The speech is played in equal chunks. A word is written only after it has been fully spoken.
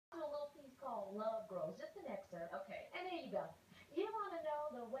called Love Grows, just an excerpt. Okay. And there you go. You want to know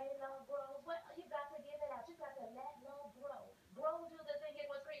the way love grows? Well, you got to give it out. You got to let love grow. Grow to the thing it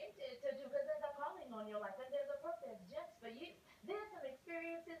was created to do, because there's a calling on your life and there's a purpose just for you. There's some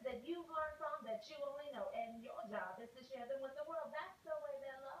experiences that you've learned from that you only know, and your job is to share them with the world. That's the way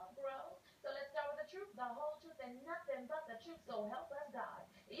that love grows. So let's start with the truth, the whole truth, and nothing but the truth. So help us God.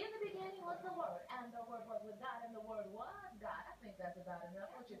 In the beginning was the Word, and the Word was with God, and the Word was God. I think that's about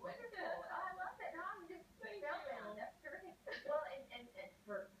enough. What you think? Wonderful. I love it. No, I'm just spellbound. That's great. Well, and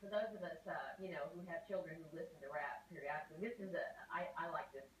for those of us, who have children who listen to rap periodically, this is I like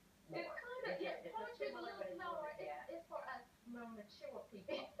this more. It's kind of, yeah, poetry is a little slower. It's for us more mature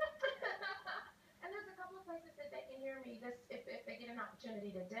people. And there's a couple of places that they can hear me. If they get an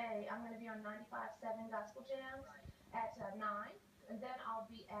opportunity today, I'm going to be on 95.7 Gospel Jams at 9. And then I'll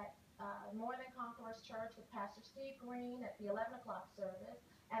be at More Than Conquerors Church with Pastor Steve Green at the 11 o'clock service.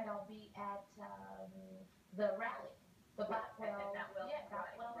 And I'll be at the rally. The Blackwell.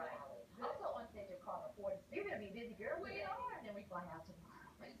 Blackwell Rally. Also on stage at Carter Ford. You're going to be busy, girl. We are. And then we fly out tomorrow.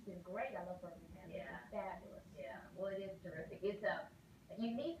 It's been great. I love Birmingham. Yeah. It's fabulous. Yeah. Well, it is terrific. It's a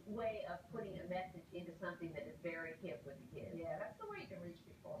unique way of putting a message into something that is very hip with the kids. Yeah, that's the way you can reach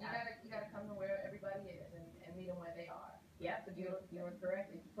people. You gotta come to where everybody is and meet them where they are. Yeah, so you're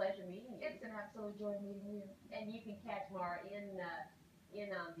correct. It's a pleasure meeting you. It's an absolute joy meeting you. And you can catch Maura in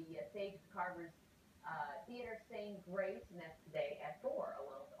on the Sage Carver's Theater Saying Grace, and that's today at 4,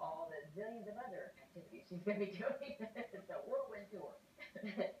 along with all the zillions of other activities she's going to be doing. It's a whirlwind tour.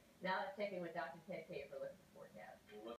 Now let's check in with Dr. Ted Kay for a look